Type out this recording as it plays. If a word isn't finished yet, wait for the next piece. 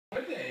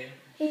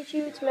Hey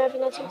you, it's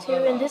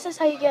Mav19 and this is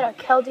how you get a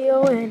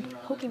Keldeo in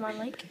Pokemon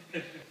Lake.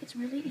 It's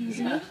really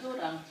easy.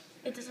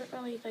 It doesn't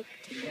really take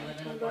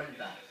a long time,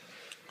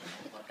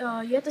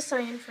 but you have to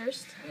sign in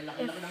first.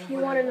 If you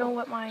want to know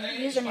what my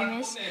username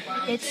is,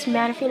 it's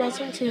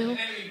Mav19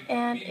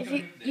 and if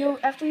you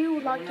after you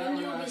log in,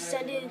 you'll be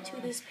sent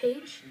into this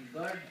page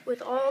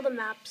with all the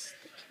maps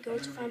that you can go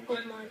to find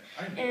Pokemon.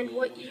 And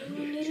what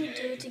you need to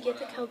do to get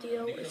the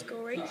Keldeo is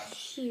go right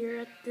here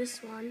at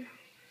this one.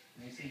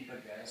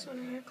 So I'm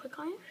going to click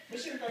on it.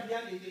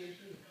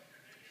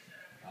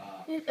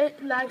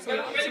 It lags a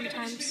lot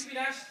sometimes. So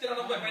yeah,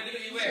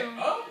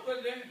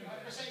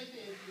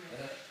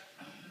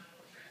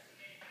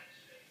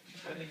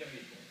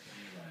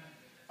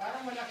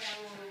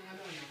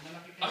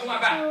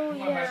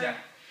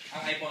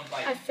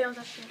 I failed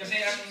at that.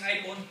 Kasi ang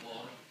iPhone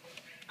ko,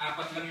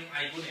 apat lang yung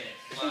iPhone eh.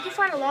 You can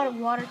find a lot of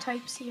water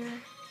types here.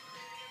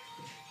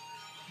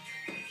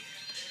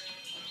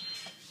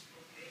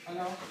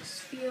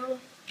 Steel.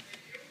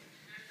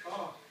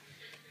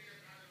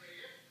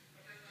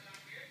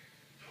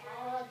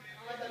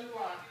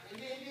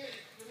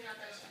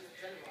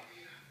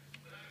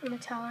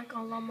 Metallic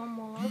on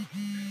Lamamola.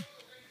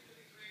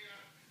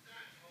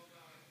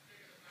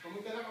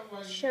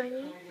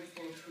 Shiny.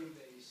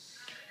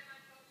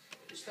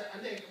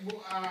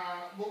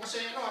 Bukas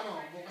ay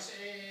bukas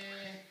ay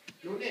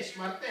Lunes,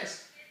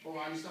 Martes.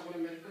 Alis ako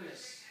ng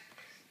Miyerkules.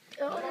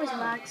 It always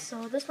lags,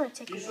 so this might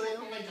take a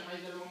while.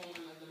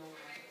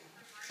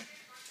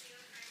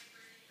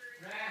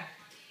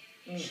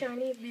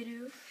 Shiny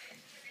Bidoof.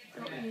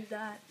 Don't need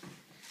that.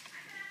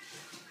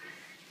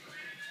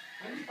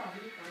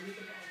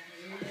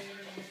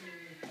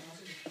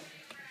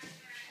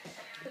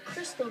 The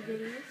Crystal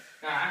Bidoof.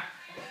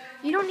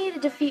 You don't need to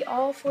defeat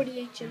all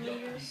 48 gym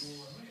leaders.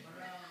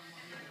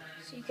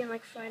 So you can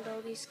like find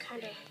all these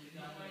kind of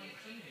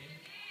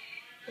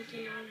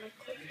Pokemon like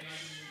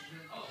Clickfish.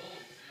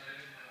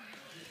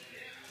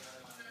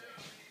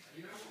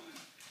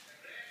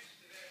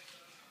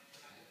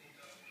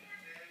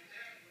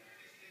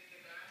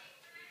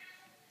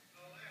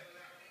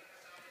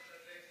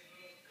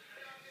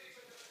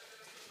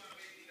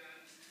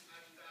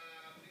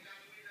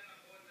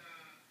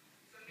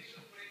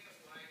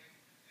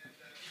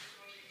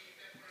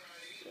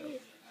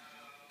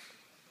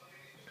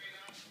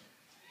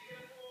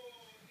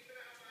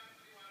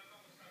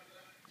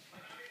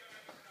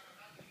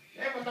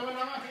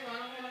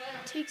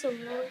 It takes a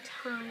long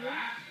time.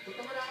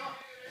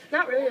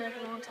 Not really like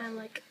a long time,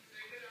 like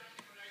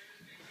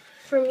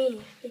for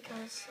me,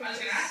 because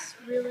it's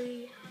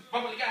really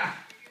laggy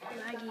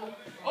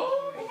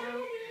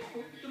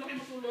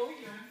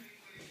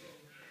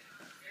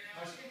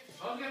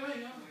right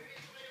now.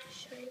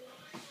 Shiny.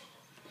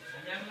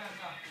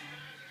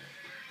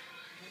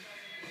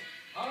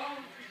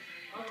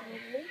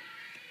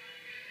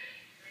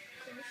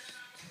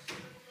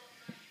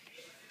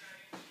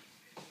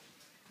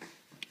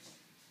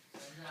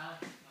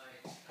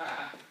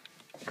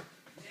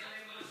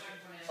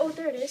 Oh,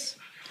 there it is.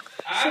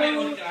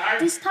 So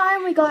this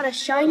time we got a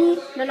shiny,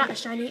 no not a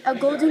shiny, a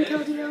golden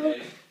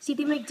Keldeo. See,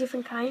 they make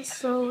different kinds,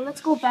 so let's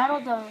go battle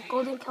the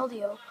golden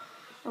Keldeo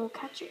and we'll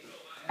catch it.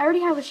 I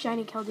already have a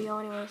shiny Keldeo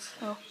anyways,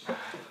 so,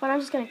 but I'm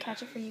just going to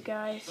catch it for you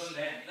guys.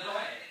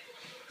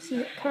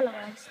 See, it kind of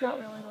lags, not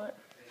really, but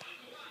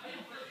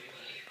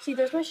see,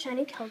 there's my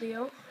shiny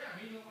Keldeo.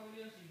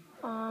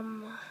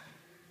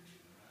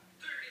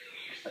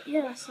 But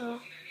yeah,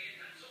 so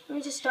let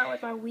me just start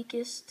with my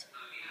weakest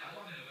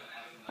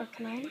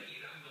Arcanine.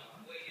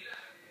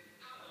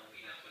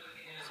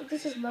 So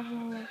this is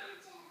level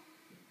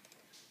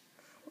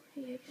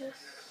 40, I guess.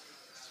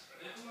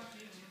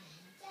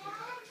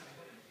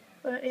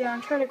 But yeah,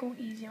 I'm trying to go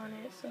easy on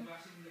it, so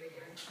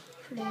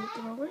for me to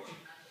throw it.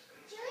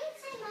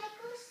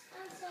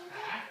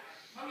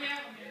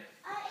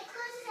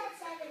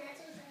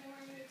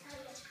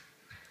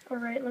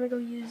 Alright, let me go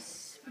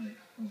use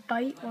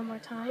Bite one more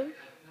time.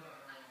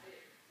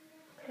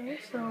 Okay,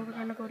 so we're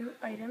gonna go to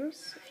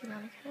items if you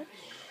want to catch.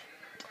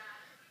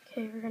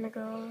 Okay, we're gonna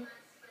go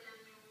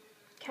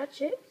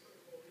catch it.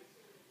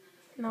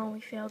 No, we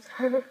failed.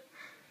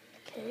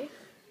 Okay.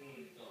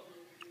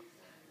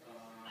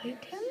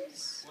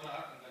 Items.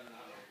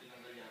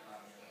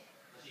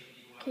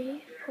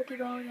 Okay,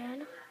 Pokeball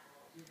again.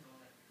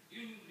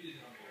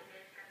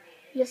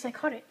 Yes, I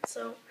caught it.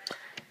 So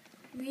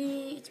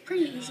it's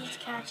pretty easy to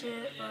catch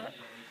it, but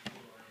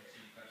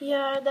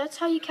yeah, that's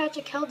how you catch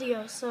a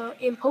Keldeo. So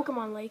in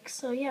Pokemon Lake.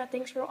 So yeah,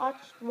 thanks for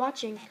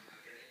watching.